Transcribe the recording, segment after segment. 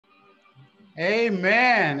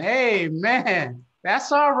Amen. Amen.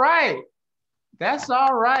 That's all right. That's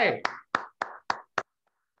all right.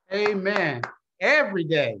 Amen. Every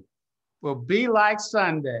day will be like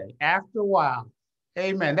Sunday after a while.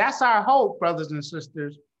 Amen. That's our hope, brothers and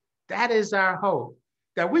sisters. That is our hope.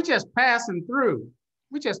 That we just passing through.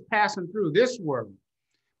 We're just passing through this world.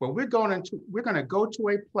 But we're going to go to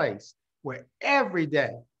a place where every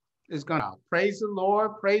day is going to praise the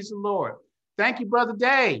Lord, praise the Lord. Thank you, Brother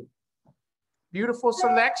Dave. Beautiful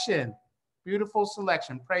selection. Beautiful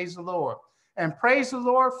selection. Praise the Lord. And praise the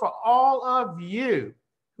Lord for all of you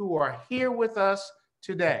who are here with us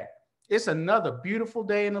today. It's another beautiful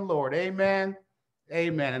day in the Lord. Amen.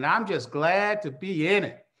 Amen. And I'm just glad to be in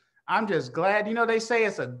it. I'm just glad. You know, they say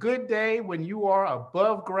it's a good day when you are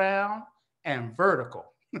above ground and vertical.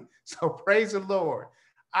 So praise the Lord.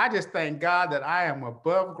 I just thank God that I am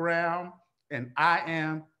above ground and I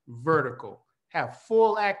am vertical, have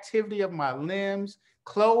full activity of my limbs,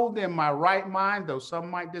 clothed in my right mind, though some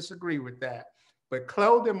might disagree with that, but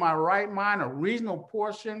clothed in my right mind, a reasonable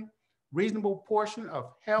portion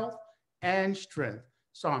of health and strength.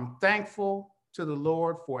 So I'm thankful to the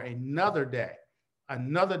Lord for another day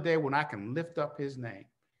when I can lift up his name.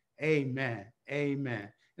 Amen. Amen.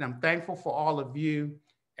 And I'm thankful for all of you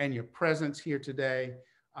and your presence here today.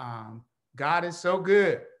 God is so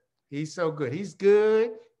good. He's so good. He's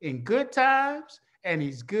good in good times, and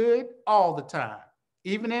he's good all the time,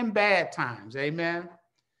 even in bad times. Amen.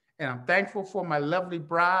 And I'm thankful for my lovely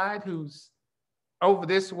bride who's over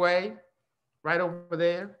this way, right over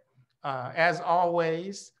there, as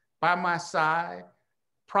always, by my side,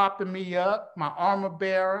 propping me up, my armor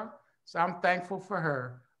bearer. So I'm thankful for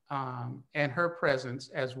her and her presence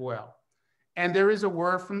as well. And there is a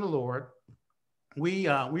word from the Lord. We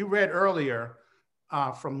read earlier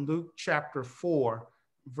from Luke chapter 4,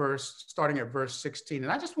 starting at verse 16.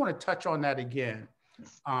 And I just want to touch on that again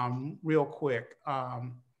real quick.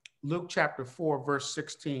 Luke chapter 4, verse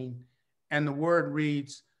 16. And the word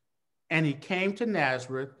reads, "And he came to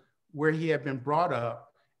Nazareth, where he had been brought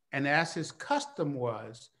up. And as his custom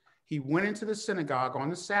was, he went into the synagogue on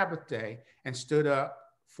the Sabbath day and stood up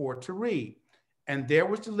for to read. And there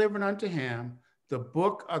was delivered unto him the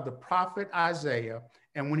book of the prophet Isaiah.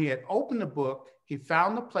 And when he had opened the book, he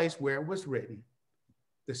found the place where it was written,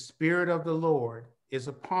 The Spirit of the Lord is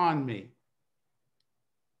upon me,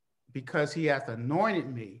 because he hath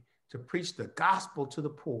anointed me to preach the gospel to the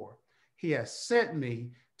poor. He has sent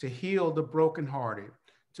me to heal the brokenhearted,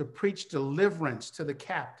 to preach deliverance to the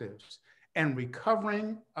captives, and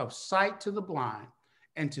recovering of sight to the blind,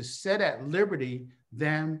 and to set at liberty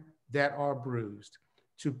them that are bruised,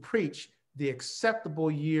 to preach the acceptable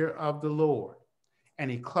year of the Lord." And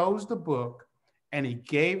he closed the book, and he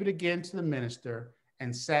gave it again to the minister,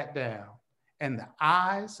 and sat down. And the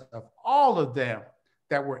eyes of all of them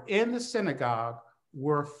that were in the synagogue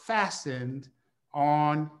were fastened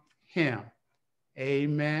on him.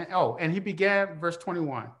 Amen. Oh, and he began, verse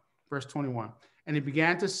 21, and he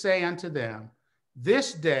began to say unto them,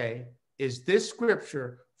 "This day is this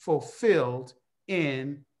scripture fulfilled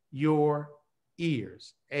in your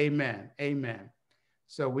ears." Amen. Amen.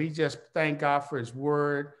 So we just thank God for his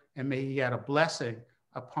word, and may he add a blessing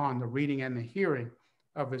upon the reading and the hearing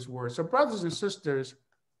of his word. So brothers and sisters,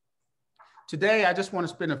 today I just want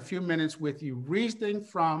to spend a few minutes with you reasoning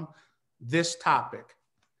from this topic: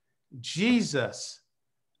 Jesus,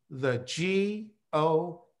 the G.O.A.T.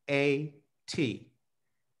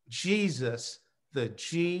 Jesus, the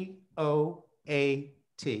G.O.A.T.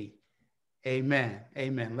 Amen.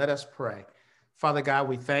 Amen. Let us pray. Father God,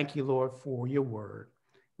 we thank you, Lord, for your word.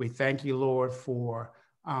 We thank you, Lord, for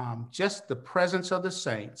just the presence of the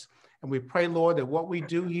saints. And we pray, Lord, that what we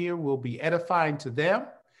do here will be edifying to them,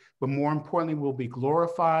 but more importantly, will be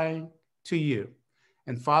glorifying to you.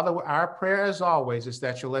 And Father, our prayer as always is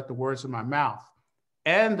that you'll let the words of my mouth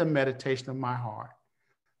and the meditation of my heart,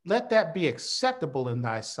 let that be acceptable in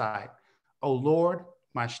thy sight, O Lord,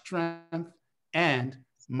 my strength and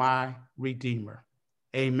my Redeemer.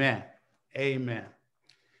 Amen. Amen.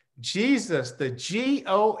 Jesus, the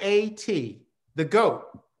G.O.A.T., the GOAT.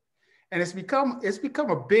 And it's become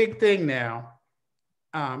a big thing now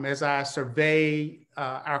as I survey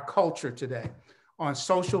our culture today on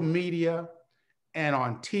social media and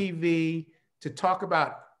on TV to talk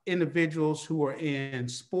about individuals who are in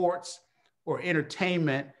sports or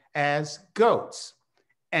entertainment as GOATs.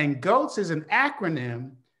 And GOATs is an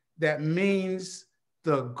acronym that means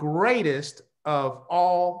the greatest of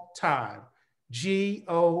all time.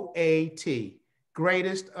 G.O.A.T.,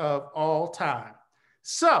 greatest of all time.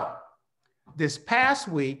 So this past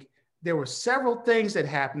week, there were several things that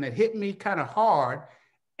happened that hit me kind of hard.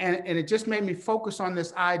 And it just made me focus on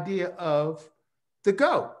this idea of the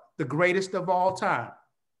GOAT, the greatest of all time.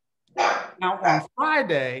 Now,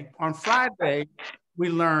 on Friday, we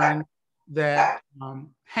learned that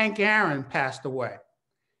Hank Aaron passed away.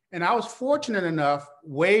 And I was fortunate enough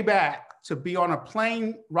way back to be on a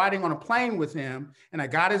plane, riding on a plane with him, and I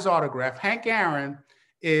got his autograph. Hank Aaron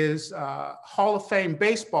is a Hall of Fame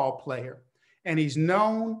baseball player, and he's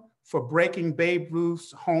known for breaking Babe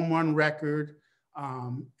Ruth's home run record.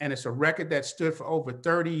 And it's a record that stood for over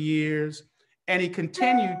 30 years. And he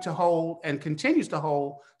continued to hold and continues to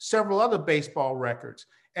hold several other baseball records.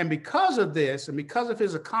 And because of this, and because of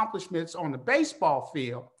his accomplishments on the baseball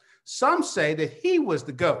field, some say that he was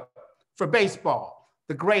the GOAT for baseball,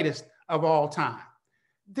 the greatest of all time.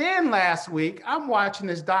 Then last week, I'm watching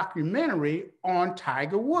this documentary on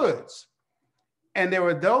Tiger Woods. And there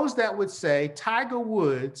were those that would say Tiger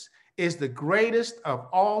Woods is the greatest of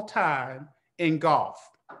all time in golf.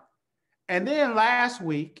 And then last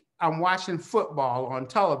week, I'm watching football on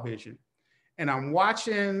television, and I'm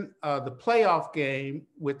watching the playoff game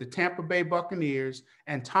with the Tampa Bay Buccaneers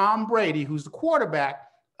and Tom Brady, who's the quarterback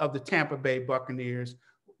of the Tampa Bay Buccaneers.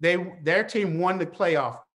 Their team won the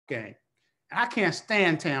playoff game. I can't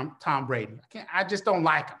stand Tom Brady. I just don't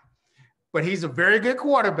like him. But he's a very good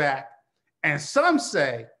quarterback. And some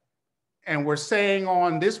say, and we're saying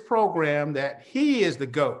on this program, that he is the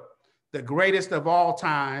GOAT, the greatest of all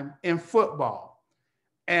time in football.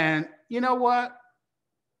 And you know what?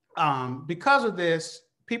 Because of this,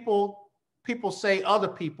 people say other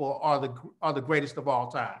people are the greatest of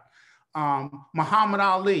all time. Muhammad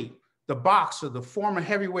Ali, the boxer, the former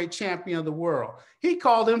heavyweight champion of the world, he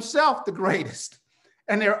called himself the greatest.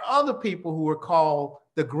 And there are other people who are called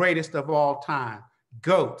the greatest of all time,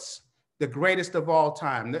 GOATs, the greatest of all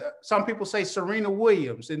time. Some people say Serena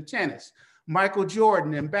Williams in tennis, Michael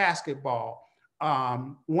Jordan in basketball,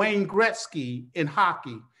 Wayne Gretzky in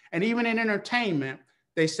hockey, and even in entertainment,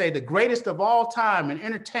 they say the greatest of all time in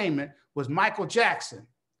entertainment was Michael Jackson.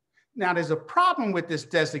 Now, there's a problem with this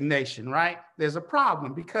designation, right? There's a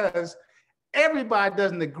problem because everybody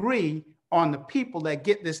doesn't agree on the people that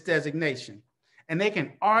get this designation. And they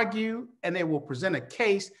can argue and they will present a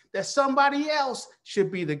case that somebody else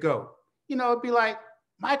should be the GOAT. You know, it'd be like,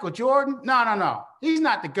 Michael Jordan? No. He's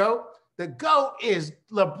not the GOAT. The GOAT is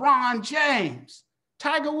LeBron James.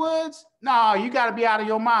 Tiger Woods? No, you got to be out of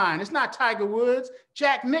your mind. It's not Tiger Woods.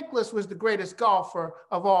 Jack Nicklaus was the greatest golfer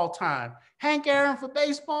of all time. Hank Aaron for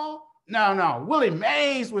baseball? No. Willie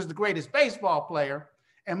Mays was the greatest baseball player.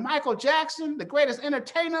 And Michael Jackson, the greatest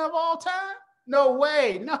entertainer of all time? No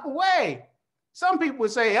way. Some people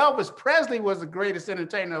would say Elvis Presley was the greatest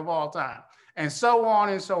entertainer of all time, and so on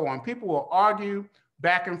and so on. People will argue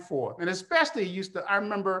back and forth. And especially I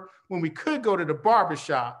remember when we could go to the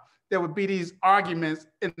barbershop, there would be these arguments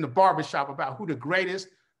in the barbershop about who the greatest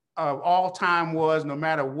of all time was, no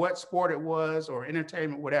matter what sport it was or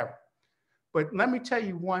entertainment, whatever. But let me tell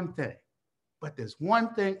you one thing. But there's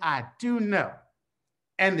one thing I do know,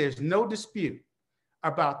 and there's no dispute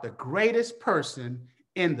about the greatest person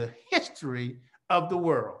in the history of the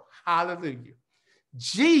world. Hallelujah.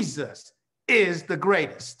 Jesus is the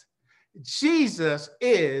greatest. Jesus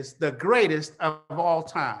is the greatest of all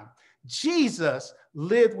time. Jesus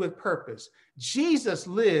lived with purpose. Jesus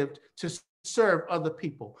lived to serve other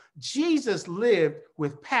people. Jesus lived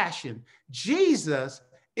with passion. Jesus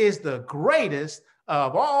is the greatest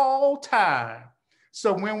of all time.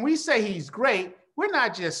 So when we say he's great, we're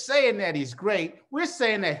not just saying that he's great. We're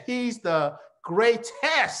saying that he's the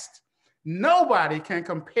greatest. Nobody can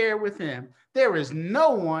compare with him. There is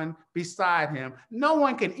no one beside him. No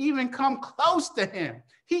one can even come close to him.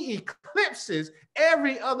 He eclipses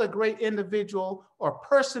every other great individual or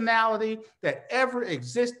personality that ever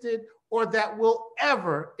existed or that will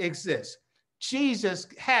ever exist. Jesus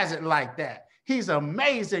has it like that. He's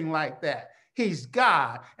amazing like that. He's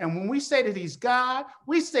God. And when we say that he's God,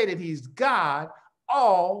 we say that he's God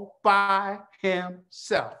all by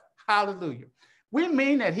himself. Hallelujah. We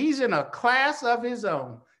mean that he's in a class of his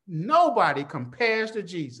own. Nobody compares to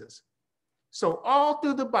Jesus. So all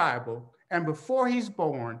through the Bible and before he's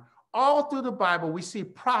born, all through the Bible, we see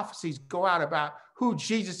prophecies go out about who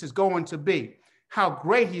Jesus is going to be, how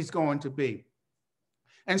great he's going to be.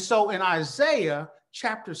 And so in Isaiah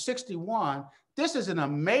chapter 61, this is an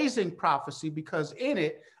amazing prophecy because in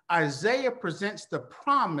it, Isaiah presents the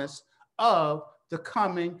promise of the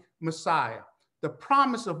coming Messiah, the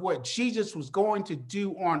promise of what Jesus was going to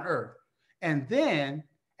do on earth. And then,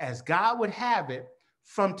 as God would have it,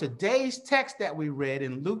 from today's text that we read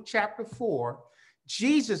in Luke chapter 4,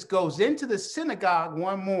 Jesus goes into the synagogue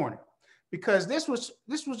one morning. because this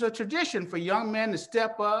was a tradition for young men to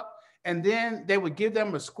step up, and then they would give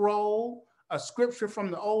them a scroll, a scripture from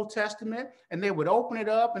the Old Testament, and they would open it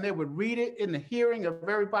up and they would read it in the hearing of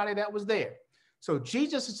everybody that was there. So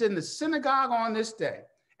Jesus is in the synagogue on this day,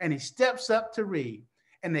 and he steps up to read,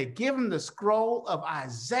 and they give him the scroll of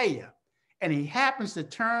Isaiah, and he happens to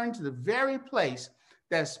turn to the very place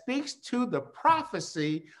that speaks to the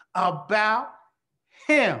prophecy about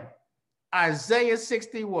him. Isaiah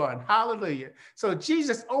 61. Hallelujah. So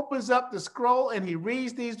Jesus opens up the scroll and he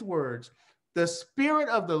reads these words. The Spirit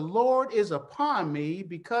of the Lord is upon me,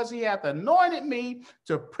 because he hath anointed me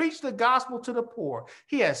to preach the gospel to the poor.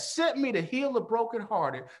 He has sent me to heal the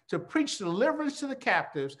brokenhearted, to preach deliverance to the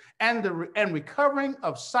captives, and recovering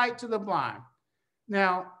of sight to the blind.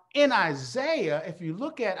 Now, in Isaiah, if you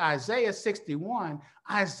look at Isaiah 61,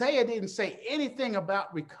 Isaiah didn't say anything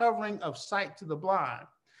about recovering of sight to the blind.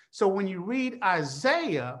 So when you read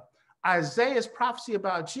Isaiah's prophecy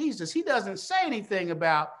about Jesus, he doesn't say anything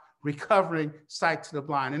about recovering sight to the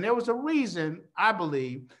blind. And there was a reason, I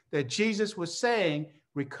believe, that Jesus was saying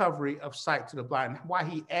recovery of sight to the blind, why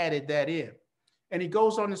he added that in. And he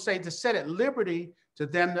goes on to say, to set at liberty to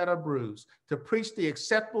them that are bruised, to preach the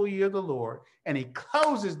acceptable year of the Lord. And he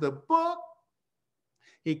closes the book.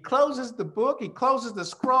 He closes the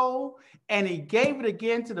scroll, and he gave it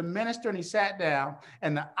again to the minister, and he sat down.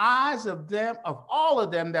 And the eyes of all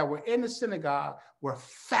of them that were in the synagogue were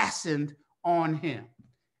fastened on him.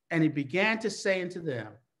 And he began to say unto them,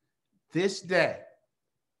 this day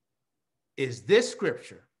is this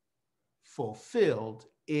scripture fulfilled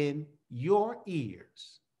in your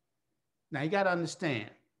ears. Now you got to understand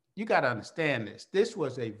this. This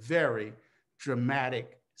was a very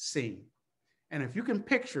dramatic scene. And if you can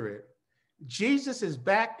picture it, Jesus is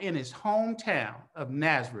back in his hometown of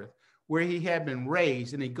Nazareth, where he had been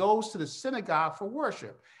raised, and he goes to the synagogue for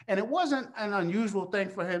worship. And it wasn't an unusual thing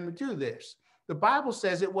for him to do this. The Bible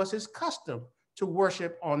says it was his custom to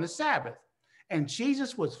worship on the Sabbath. And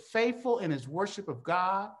Jesus was faithful in his worship of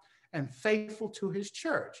God and faithful to his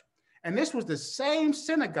church. And this was the same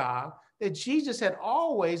synagogue that Jesus had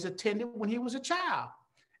always attended when he was a child.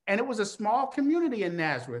 And it was a small community in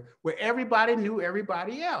Nazareth where everybody knew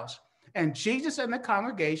everybody else. And Jesus and the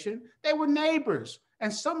congregation, they were neighbors,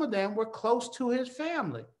 and some of them were close to his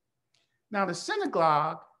family. Now, the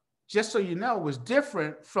synagogue, just so you know, was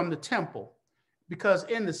different from the temple, because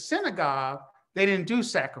in the synagogue, they didn't do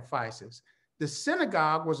sacrifices. The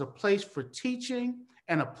synagogue was a place for teaching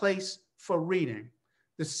and a place for reading.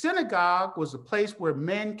 The synagogue was a place where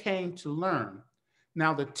men came to learn.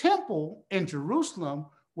 Now, the temple in Jerusalem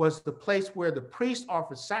was the place where the priest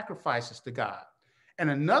offered sacrifices to God. And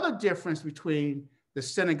another difference between the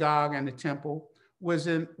synagogue and the temple was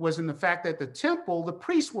in the fact that the temple, the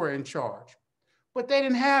priests were in charge, but they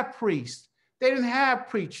didn't have priests. They didn't have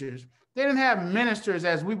preachers. They didn't have ministers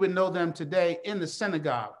as we would know them today in the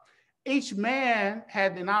synagogue. Each man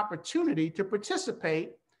had an opportunity to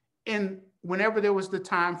participate in whenever there was the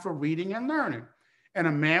time for reading and learning. And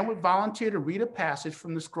a man would volunteer to read a passage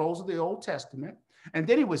from the scrolls of the Old Testament, and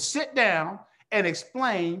then he would sit down and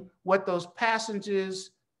explain what those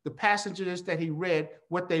passages, the passages that he read,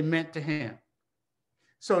 what they meant to him.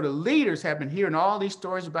 So the leaders have been hearing all these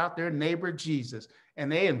stories about their neighbor Jesus,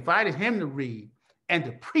 and they invited him to read and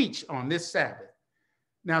to preach on this Sabbath.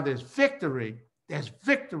 Now there's victory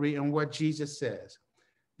in what Jesus says.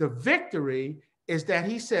 The victory is that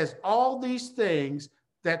he says all these things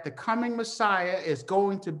that the coming Messiah is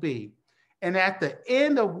going to be. And at the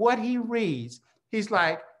end of what he reads, he's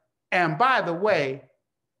like, and by the way,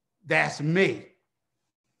 that's me.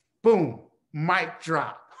 Boom, mic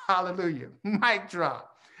drop. Hallelujah, mic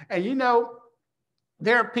drop. And you know,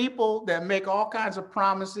 there are people that make all kinds of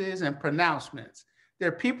promises and pronouncements. There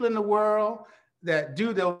are people in the world that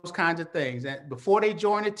do those kinds of things. And before they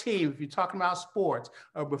join a team, if you're talking about sports,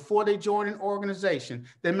 or before they join an organization,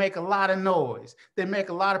 they make a lot of noise. They make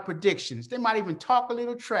a lot of predictions. They might even talk a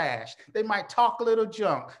little trash. They might talk a little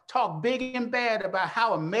junk, talk big and bad about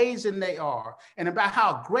how amazing they are and about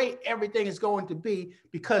how great everything is going to be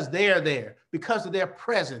because they're there, because of their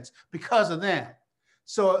presence, because of them.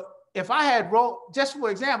 So if I had just for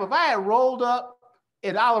example, if I had rolled up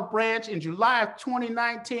at Olive Branch in July of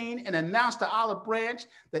 2019 and announced to Olive Branch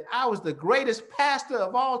that I was the greatest pastor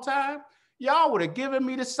of all time, y'all would have given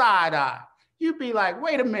me the side eye. You'd be like,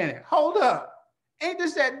 wait a minute, hold up. Ain't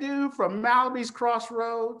this that dude from Malaby's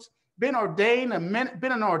Crossroads? Been an ordained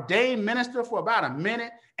minister for about a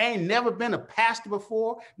minute, ain't never been a pastor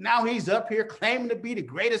before. Now he's up here claiming to be the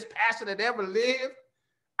greatest pastor that ever lived?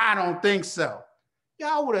 I don't think so.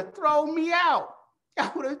 Y'all would have thrown me out.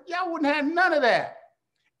 Y'all wouldn't have none of that.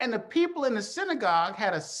 And the people in the synagogue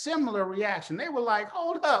had a similar reaction. They were like,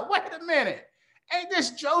 hold up, wait a minute. Ain't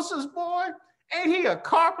this Joseph's boy? Ain't he a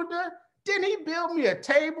carpenter? Didn't he build me a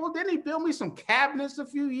table? Didn't he build me some cabinets a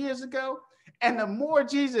few years ago? And the more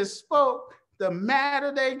Jesus spoke, the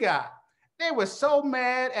madder they got. They were so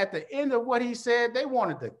mad at the end of what he said, they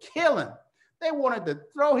wanted to kill him. They wanted to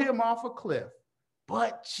throw him off a cliff.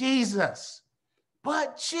 But Jesus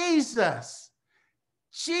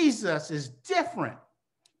is different,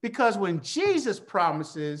 because when Jesus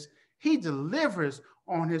promises, he delivers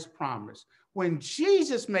on his promise. When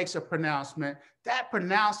Jesus makes a pronouncement, that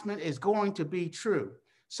pronouncement is going to be true.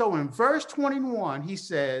 So in verse 21, he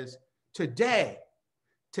says, today,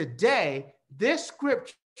 this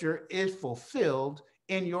scripture is fulfilled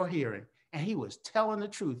in your hearing. And he was telling the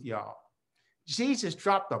truth, y'all. Jesus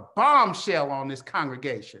dropped a bombshell on this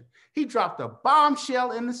congregation. He dropped a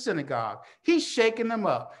bombshell in the synagogue. He's shaking them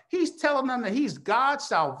up. He's telling them that he's God's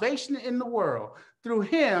salvation in the world. Through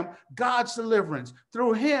him, God's deliverance.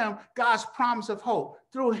 Through him, God's promise of hope.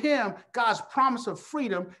 Through him, God's promise of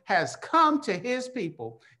freedom has come to his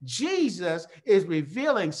people. Jesus is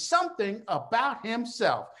revealing something about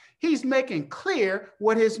himself. He's making clear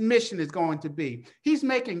what his mission is going to be. He's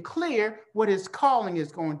making clear what his calling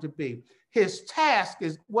is going to be. His task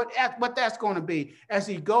is what that's going to be as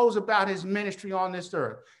he goes about his ministry on this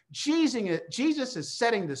earth. Jesus is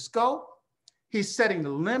setting the scope, he's setting the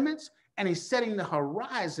limits, and he's setting the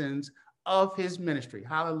horizons of his ministry.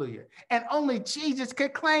 Hallelujah. And only Jesus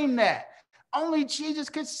could claim that. Only Jesus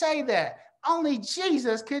could say that. Only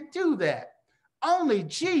Jesus could do that. Only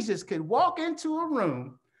Jesus could walk into a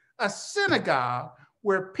room, a synagogue,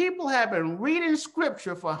 where people have been reading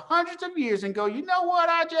scripture for hundreds of years and go, you know what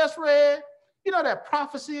I just read? You know that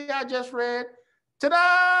prophecy I just read?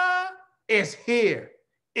 Ta-da! It's here.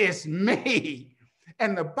 It's me.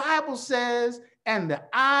 And the Bible says, and the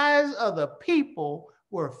eyes of the people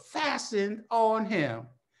were fastened on him.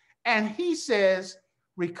 And he says,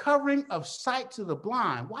 recovering of sight to the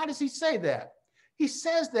blind. Why does he say that? He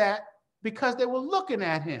says that because they were looking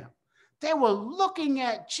at him. They were looking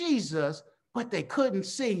at Jesus, but they couldn't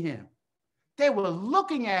see him. They were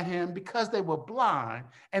looking at him because they were blind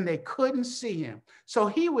and they couldn't see him. So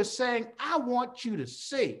he was saying, I want you to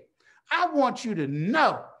see. I want you to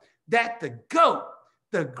know that the GOAT,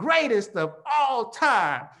 the greatest of all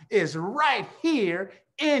time, is right here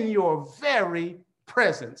in your very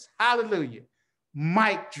presence. Hallelujah.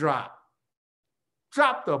 Mic drop.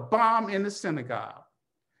 Drop the bomb in the synagogue.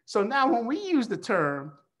 So now when we use the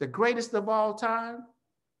term, the greatest of all time,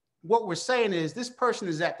 what we're saying is this person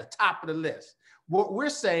is at the top of the list. What we're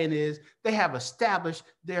saying is they have established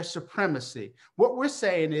their supremacy. What we're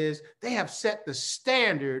saying is they have set the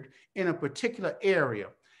standard in a particular area.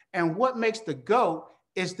 And what makes the GOAT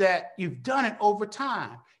is that you've done it over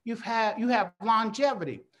time. You have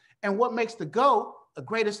longevity. And what makes the GOAT, the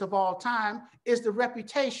greatest of all time, is the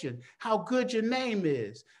reputation, how good your name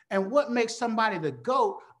is. And what makes somebody the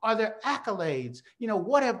GOAT are their accolades. You know,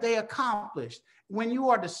 what have they accomplished? When you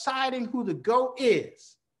are deciding who the GOAT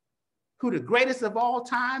is, who the greatest of all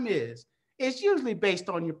time is, it's usually based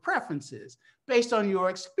on your preferences, based on your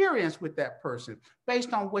experience with that person,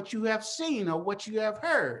 based on what you have seen or what you have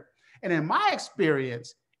heard. And in my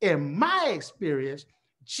experience,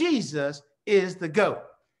 Jesus is the GOAT.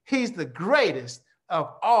 He's the greatest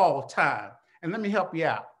of all time. And let me help you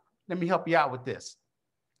out. Let me help you out with this.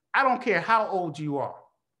 I don't care how old you are.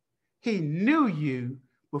 He knew you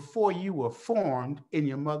before you were formed in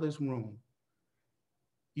your mother's womb.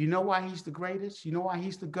 You know why he's the greatest? You know why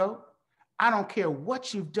he's the GOAT? I don't care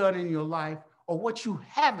what you've done in your life or what you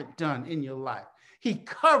haven't done in your life. He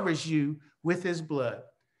covers you with his blood.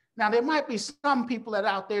 Now, there might be some people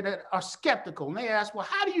out there that are skeptical, and they ask, well,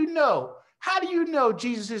 how do you know? How do you know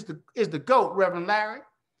Jesus is the GOAT, Reverend Larry?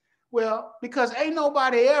 Well, because ain't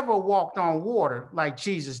nobody ever walked on water like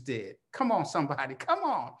Jesus did. Come on, somebody, come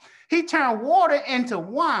on. He turned water into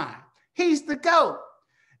wine. He's the GOAT.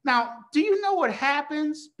 Now, do you know what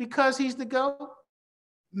happens because he's the GOAT?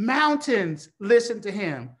 Mountains listen to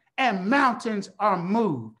him and mountains are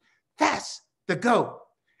moved. That's the GOAT.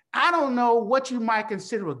 I don't know what you might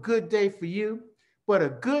consider a good day for you, but a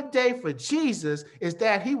good day for Jesus is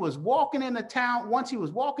that he was walking in a town. Once he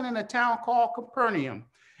was walking in a town called Capernaum,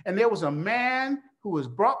 and there was a man who was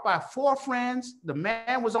brought by 4 friends. The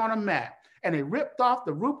man was on a mat, and they ripped off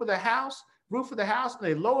the roof of the house, and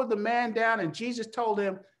they lowered the man down, and Jesus told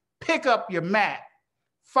him, pick up your mat,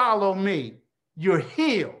 follow me, you're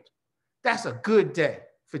healed. That's a good day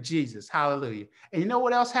for Jesus, hallelujah. And you know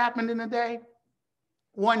what else happened in the day?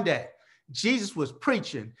 One day, Jesus was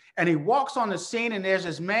preaching, and he walks on the scene, and there's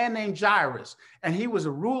this man named Jairus, and he was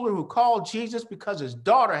a ruler who called Jesus because his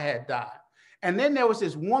daughter had died. And then there was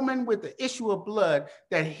this woman with the issue of blood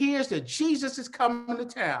that hears that Jesus is coming to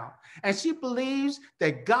town, and she believes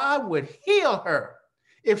that God would heal her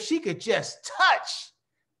if she could just touch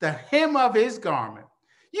the hem of his garment.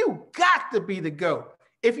 You got to be the GOAT.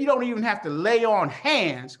 If you don't even have to lay on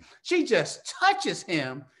hands, she just touches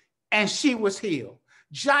him and she was healed.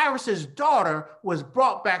 Jairus' daughter was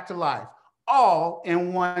brought back to life, all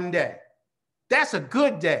in one day. That's a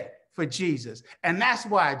good day for Jesus. And that's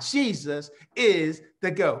why Jesus is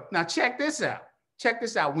the GOAT. Now check this out. Check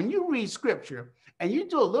this out. When you read scripture and you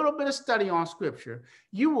do a little bit of study on scripture,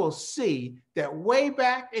 you will see that way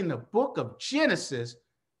back in the book of Genesis,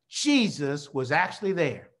 Jesus was actually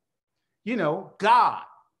there. You know, God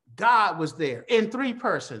was there in three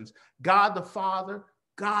persons: God the Father,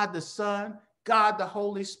 God the Son, God the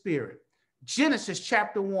Holy Spirit. Genesis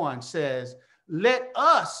chapter 1 says, let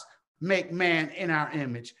us make man in our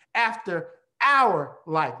image, after our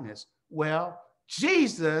likeness. Well,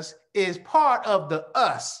 Jesus is part of the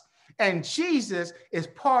us, and Jesus is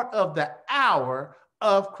part of the hour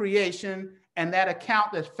of creation, and that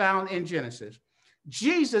account that's found in Genesis.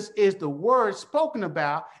 Jesus is the word spoken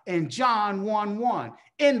about in John 1:1.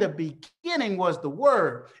 In the beginning was the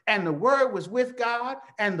word, and the word was with God,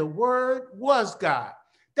 and the word was God.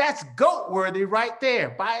 That's GOAT worthy right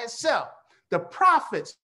there by itself. The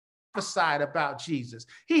prophets prophesied about Jesus.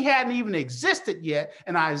 He hadn't even existed yet.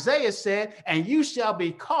 And Isaiah said, and you shall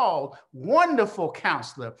be called Wonderful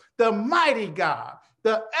Counselor, the Mighty God,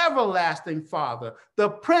 the Everlasting Father, the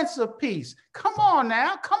Prince of Peace. Come on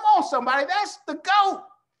now. Come on, somebody. That's the GOAT.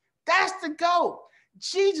 That's the GOAT.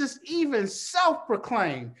 Jesus even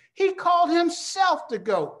self-proclaimed. He called himself the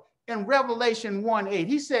GOAT in Revelation 1:8.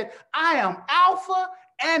 He said, I am Alpha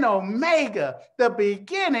and Omega, the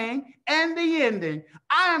beginning and the ending.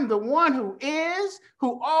 I am the one who is,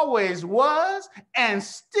 who always was, and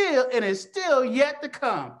is still yet to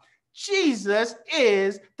come. Jesus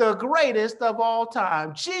is the greatest of all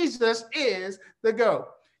time. Jesus is the GOAT.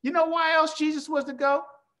 You know why else Jesus was the GOAT?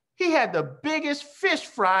 He had the biggest fish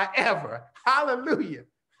fry ever. Hallelujah.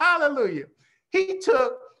 Hallelujah. He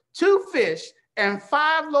took 2 fish and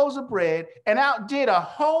 5 loaves of bread and outdid a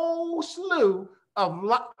whole slew of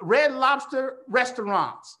Red Lobster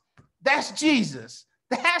restaurants. That's Jesus.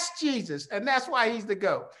 That's Jesus. And that's why he's the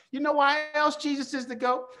GOAT. You know why else Jesus is the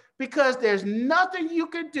GOAT? Because there's nothing you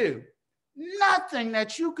could do, nothing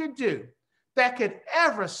that you could do that could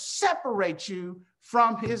ever separate you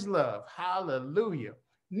from his love. Hallelujah.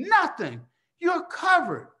 Nothing. You're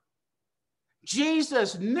covered.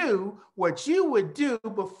 Jesus knew what you would do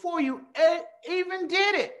before you even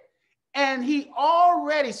did it. And he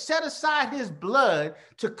already set aside his blood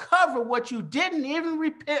to cover what you didn't even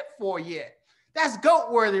repent for yet. That's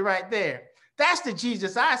GOAT worthy right there. That's the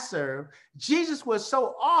Jesus I serve. Jesus was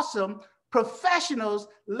so awesome, professionals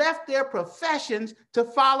left their professions to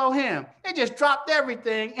follow him. They just dropped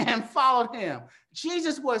everything and followed him.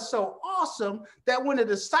 Jesus was so awesome that when the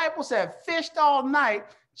disciples had fished all night,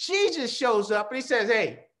 Jesus shows up and he says,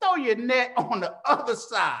 hey, throw your net on the other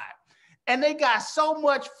side. And they got so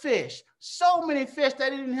much fish, so many fish,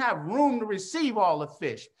 they didn't have room to receive all the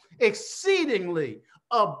fish. Exceedingly,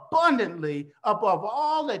 abundantly, above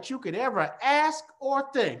all that you could ever ask or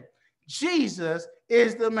think. Jesus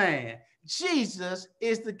is the man. Jesus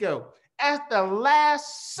is the GOAT. At the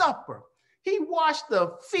Last Supper, he washed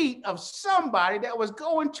the feet of somebody that was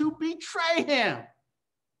going to betray him.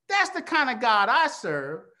 That's the kind of God I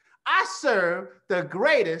serve. I serve the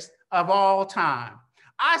greatest of all time.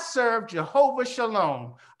 I serve Jehovah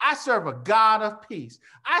Shalom. I serve a God of peace.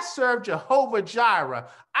 I serve Jehovah Jireh.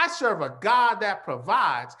 I serve a God that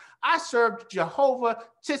provides. I serve Jehovah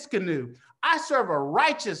Tiskanu. I serve a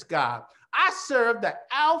righteous God. I serve the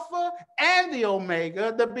Alpha and the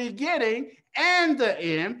Omega, the beginning and the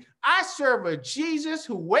end. I serve a Jesus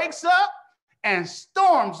who wakes up and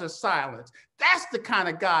storms the silence. That's the kind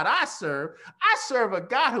of God I serve. I serve a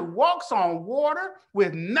God who walks on water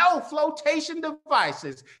with no flotation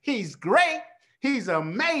devices. He's great. He's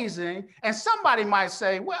amazing. And somebody might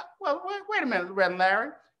say, well, wait a minute, Reverend Larry,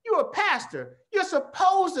 you're a pastor. You're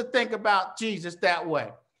supposed to think about Jesus that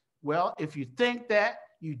way. Well, if you think that,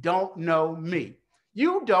 you don't know me.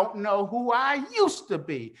 You don't know who I used to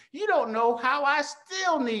be. You don't know how I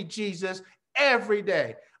still need Jesus every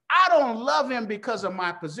day. I don't love him because of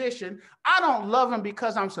my position. I don't love him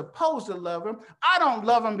because I'm supposed to love him. I don't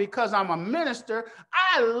love him because I'm a minister.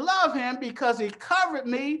 I love him because he covered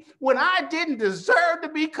me when I didn't deserve to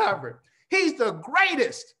be covered. He's the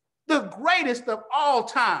greatest of all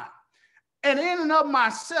time. And in and of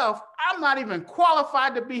myself, I'm not even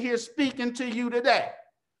qualified to be here speaking to you today.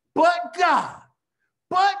 But God,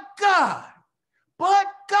 but God, but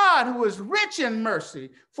God, who is rich in mercy,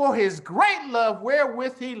 for his great love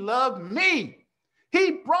wherewith he loved me.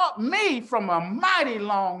 He brought me from a mighty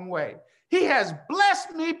long way. He has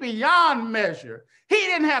blessed me beyond measure. He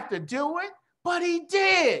didn't have to do it, but he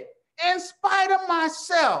did, in spite of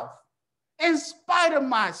myself. In spite of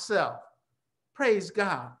myself. Praise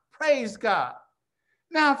God. Praise God.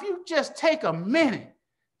 Now, if you just take a minute,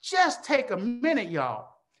 y'all,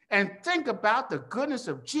 and think about the goodness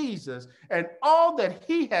of Jesus and all that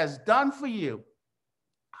he has done for you.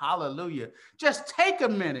 Hallelujah. Just take a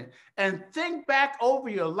minute and think back over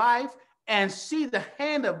your life and see the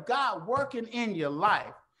hand of God working in your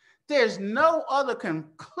life. There's no other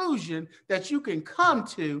conclusion that you can come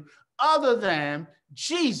to other than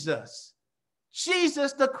Jesus.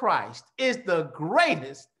 Jesus the Christ is the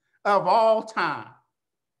greatest of all time.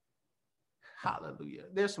 Hallelujah.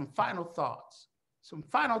 There's some final thoughts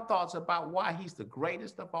about why he's the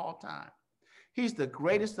greatest of all time. He's the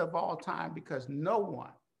greatest of all time because no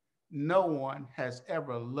one has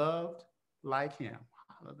ever loved like him.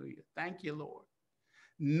 Hallelujah. Thank you, Lord.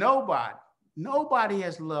 Nobody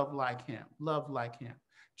has loved like him.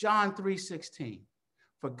 John 3:16.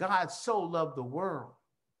 For God so loved the world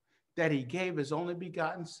that he gave his only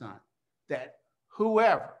begotten son, that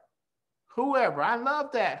whoever, I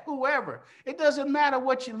love that, whoever, it doesn't matter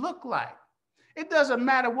what you look like. It doesn't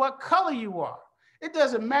matter what color you are. It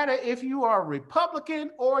doesn't matter if you are a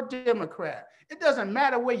Republican or Democrat. It doesn't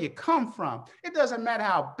matter where you come from. It doesn't matter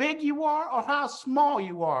how big you are or how small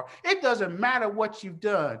you are. It doesn't matter what you've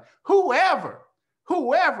done. Whoever,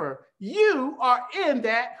 you are in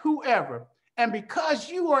that whoever. And because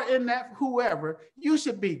you are in that whoever, you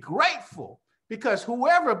should be grateful because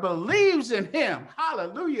whoever believes in him,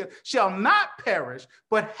 hallelujah, shall not perish,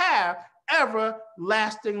 but have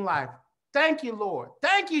everlasting life. Thank you, Lord.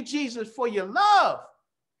 Thank you, Jesus, for your love.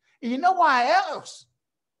 And you know why else?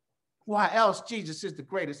 Why else Jesus is the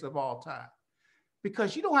greatest of all time?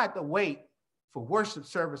 Because you don't have to wait for worship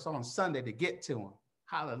service on Sunday to get to him.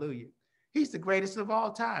 Hallelujah. He's the greatest of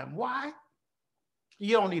all time. Why?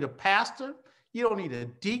 You don't need a pastor. You don't need a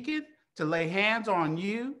deacon to lay hands on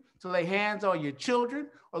you, to lay hands on your children,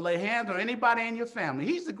 or lay hands on anybody in your family.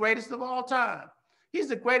 He's the greatest of all time. He's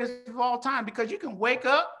the greatest of all time because you can wake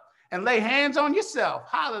up and lay hands on yourself.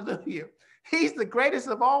 Hallelujah. He's the greatest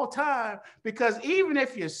of all time because even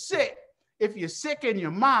if you're sick in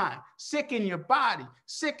your mind, sick in your body,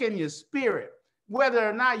 sick in your spirit, whether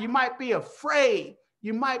or not you might be afraid,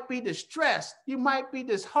 you might be distressed, you might be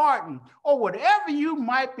disheartened, or whatever you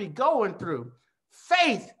might be going through,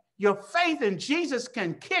 your faith in Jesus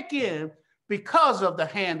can kick in because of the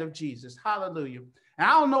hand of Jesus. Hallelujah. And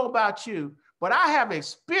I don't know about you, but I have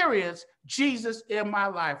experienced Jesus in my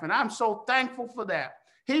life, and I'm so thankful for that.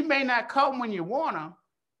 He may not come when you want him,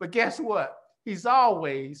 but guess what? He's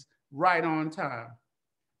always right on time.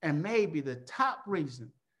 And maybe the top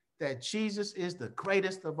reason that Jesus is the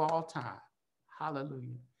greatest of all time,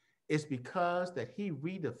 hallelujah, is because that he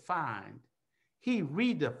redefined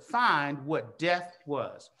what death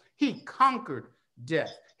was. He conquered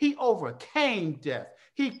death. He overcame death.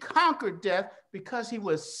 He conquered death because he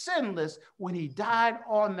was sinless when he died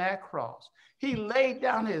on that cross. He laid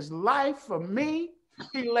down his life for me.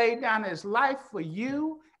 He laid down his life for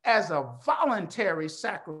you as a voluntary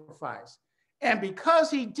sacrifice. And because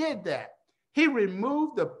he did that, he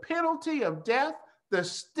removed the penalty of death, the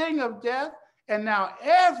sting of death, and now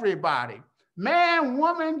everybody, man,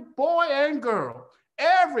 woman, boy, and girl,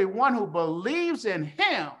 everyone who believes in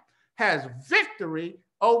him has victory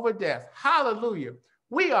over death. Hallelujah.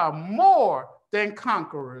 We are more than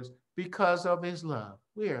conquerors because of his love.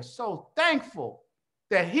 We are so thankful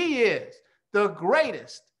that he is the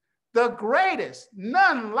greatest,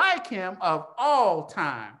 none like him of all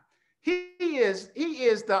time. He is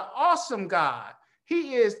the awesome God.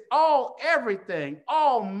 He is everything,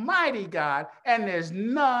 almighty God, and there's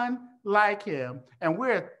none like him. And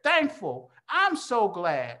we're thankful. I'm so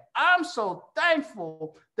glad. I'm so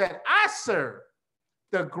thankful that I serve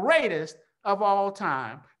the greatest of all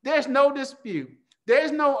time. There's no dispute.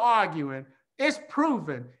 There's no arguing. It's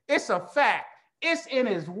proven. It's a fact. It's in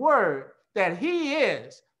his word that he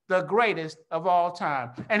is the greatest of all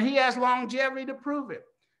time. And he has longevity to prove it.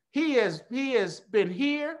 He has been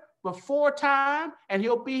here before time, and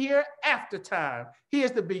he'll be here after time. He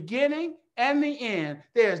is the beginning and the end.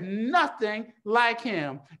 There's nothing like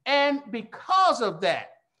him. And because of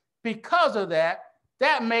that,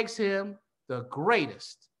 that makes him the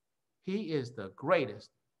greatest. He is the greatest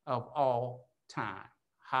of all time.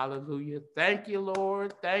 Hallelujah. Thank you,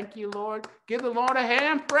 Lord. Thank you, Lord. Give the Lord a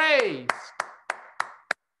hand praise.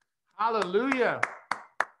 Hallelujah.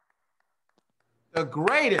 The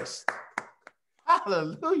greatest.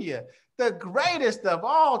 Hallelujah. The greatest of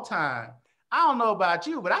all time. I don't know about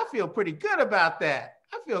you, but I feel pretty good about that.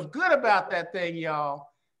 I feel good about that thing, y'all.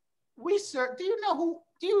 Do you know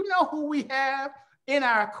who we have in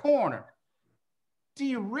our corner? Do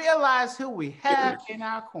you realize who we have in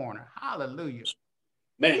our corner? Hallelujah.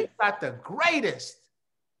 Man. He's got the greatest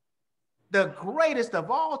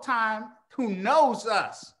of all time who knows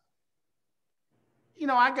us. You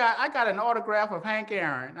know, I got an autograph of Hank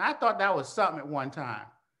Aaron. I thought that was something at one time.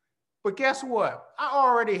 But guess what? I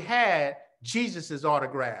already had Jesus's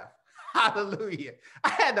autograph. Hallelujah. I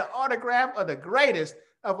had the autograph of the greatest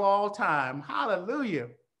of all time. Hallelujah.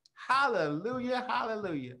 Hallelujah.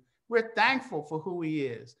 Hallelujah. We're thankful for who he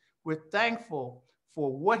is. We're thankful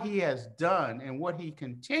for what he has done and what he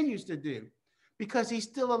continues to do because he's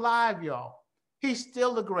still alive, y'all. He's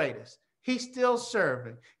still the greatest. He's still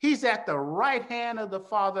serving. He's at the right hand of the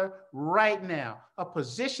Father right now, a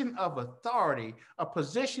position of authority, a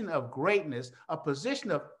position of greatness, a position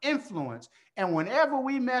of influence. And whenever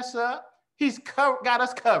we mess up, he's got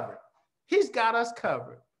us covered. He's got us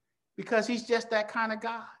covered because he's just that kind of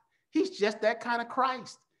God. He's just that kind of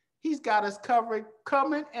Christ. He's got us covered,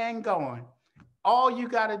 coming and going. All you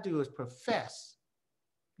got to do is profess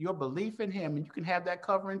your belief in him, and you can have that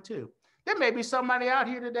covering too. There may be somebody out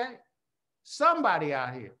here today, somebody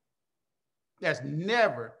out here that's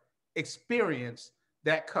never experienced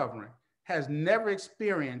that covering, has never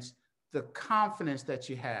experienced the confidence that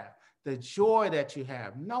you have, the joy that you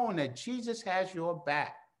have, knowing that Jesus has your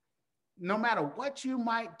back. No matter what you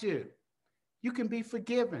might do, you can be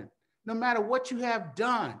forgiven. No matter what you have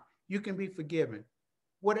done, you can be forgiven.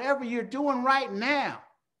 Whatever you're doing right now,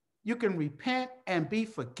 you can repent and be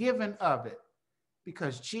forgiven of it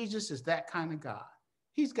because Jesus is that kind of God.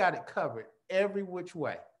 He's got it covered every which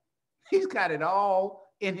way. He's got it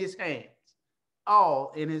all in his hands,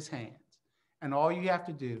 all in his hands. And all you have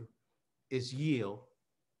to do is yield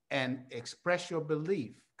and express your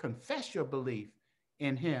belief, confess your belief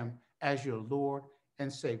in him as your Lord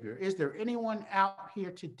and Savior. Is there anyone out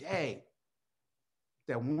here today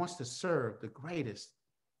that wants to serve the greatest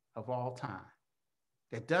of all time,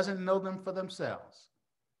 that doesn't know them for themselves,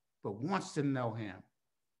 but wants to know him,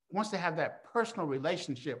 wants to have that personal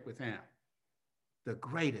relationship with him? The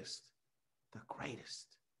greatest, the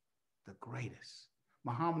greatest, the greatest.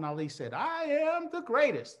 Muhammad Ali said, I am the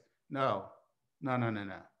greatest. No.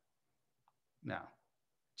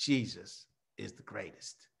 Jesus is the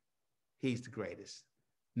greatest. He's the greatest.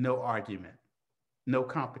 No argument, no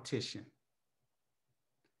competition.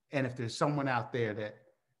 And if there's someone out there that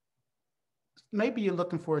maybe you're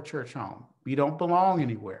looking for a church home, you don't belong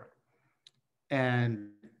anywhere, and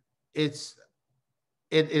it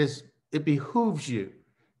behooves you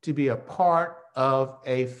to be a part of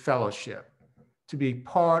a fellowship, to be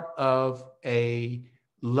part of a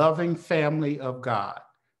loving family of God,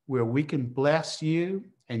 where we can bless you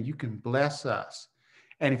and you can bless us.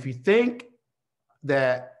 And if you think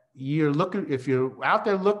that if you're out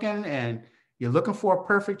there looking and you're looking for a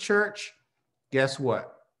perfect church, guess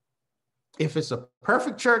what? If it's a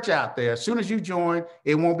perfect church out there, as soon as you join,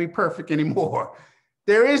 it won't be perfect anymore.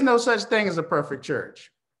 There is no such thing as a perfect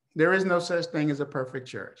church. There is no such thing as a perfect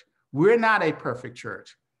church. We're not a perfect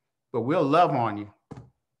church, but we'll love on you.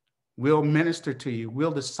 We'll minister to you.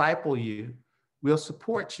 We'll disciple you. We'll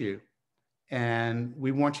support you. And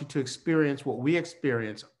we want you to experience what we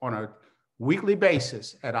experience on a weekly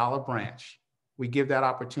basis at Olive Branch. We give that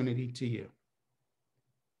opportunity to you.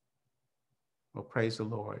 Well, praise the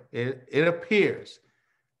Lord. It appears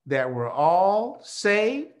that we're all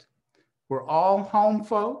saved. We're all home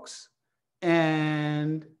folks.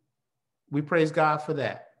 And we praise God for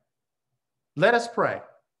that. Let us pray.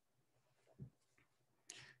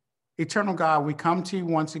 Eternal God, we come to you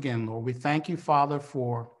once again, Lord. We thank you, Father,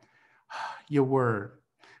 for your word.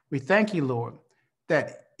 We thank you, Lord,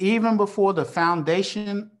 that even before the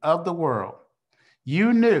foundation of the world,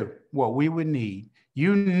 you knew what we would need.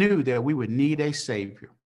 You knew that we would need a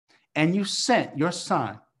Savior. And you sent your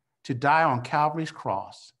Son to die on Calvary's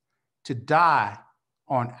cross, to die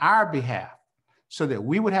on our behalf, so that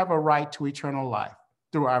we would have a right to eternal life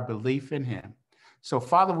through our belief in him. So,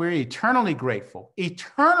 Father, we're eternally grateful to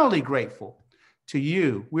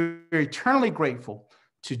you. We're eternally grateful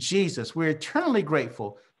to Jesus. We're eternally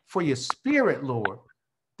grateful for your Spirit, Lord,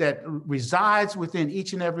 that resides within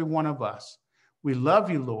each and every one of us. We love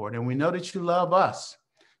you, Lord, and we know that you love us.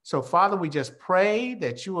 So, Father, we just pray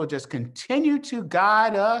that you will just continue to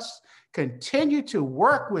guide us, Continue to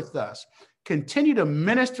work with us. Continue to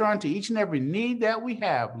minister unto each and every need that we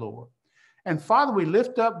have, Lord. And Father, we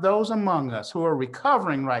lift up those among us who are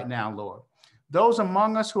recovering right now, Lord. Those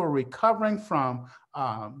among us who are recovering from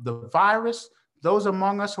the virus, those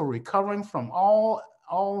among us who are recovering from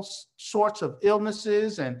all sorts of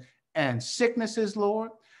illnesses and sicknesses, Lord.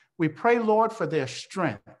 We pray, Lord, for their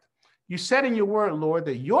strength. You said in your word, Lord,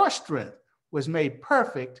 that your strength was made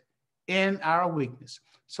perfect in our weakness.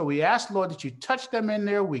 So we ask, Lord, that you touch them in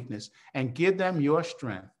their weakness and give them your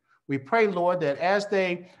strength. We pray, Lord, that as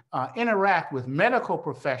they interact with medical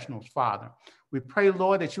professionals, Father, we pray,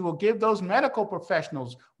 Lord, that you will give those medical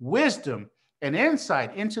professionals wisdom and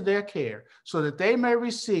insight into their care so that they may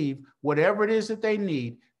receive whatever it is that they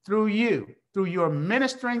need through you, through your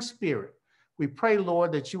ministering spirit. We pray,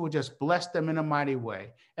 Lord, that you will just bless them in a mighty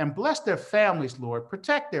way and bless their families, Lord.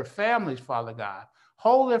 Protect their families, Father God.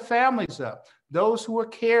 Hold their families up. Those who are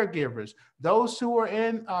caregivers, those who are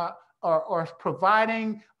in are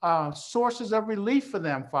providing sources of relief for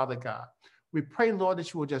them, Father God. We pray, Lord,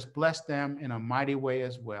 that you will just bless them in a mighty way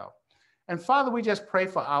as well. And Father, we just pray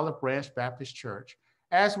for Olive Branch Baptist Church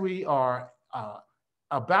as we are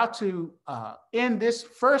about to end this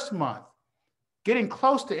first month, getting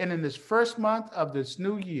close to ending this first month of this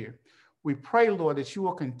new year. We pray, Lord, that you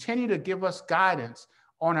will continue to give us guidance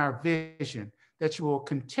on our vision, that you will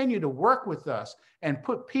continue to work with us and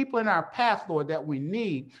put people in our path, Lord, that we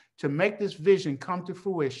need to make this vision come to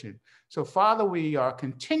fruition. So, Father, we are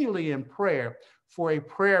continually in prayer for a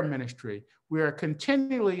prayer ministry. We are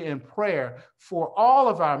continually in prayer for all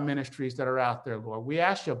of our ministries that are out there, Lord. We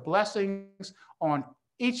ask your blessings on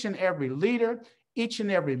each and every leader, each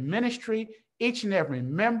and every ministry, each and every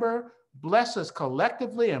member. Bless us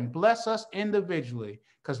collectively and bless us individually.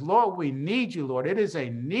 Because, Lord, we need you, Lord. It is a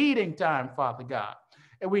needing time, Father God.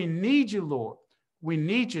 And we need you, Lord. We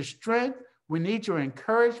need your strength. We need your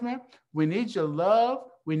encouragement. We need your love.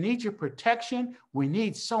 We need your protection. We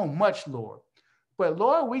need so much, Lord. But,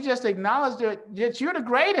 Lord, we just acknowledge that you're the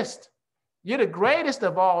greatest. You're the greatest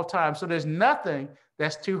of all time. So there's nothing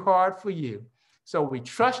that's too hard for you. So we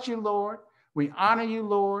trust you, Lord. We honor you,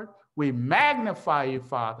 Lord. We magnify you,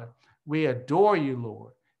 Father. We adore you,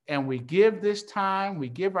 Lord. And we give this time, we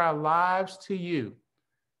give our lives to you.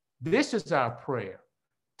 This is our prayer.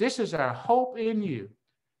 This is our hope in you.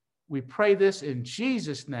 We pray this in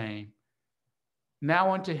Jesus' name.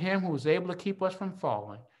 Now unto him who is able to keep us from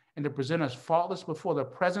falling and to present us faultless before the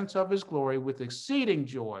presence of his glory with exceeding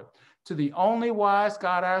joy, to the only wise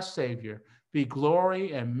God our Savior, be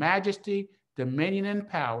glory and majesty, dominion and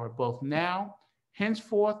power, both now,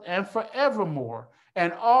 henceforth, and forevermore.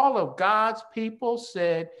 And all of God's people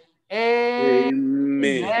said,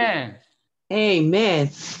 amen. Amen.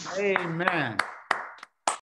 Amen.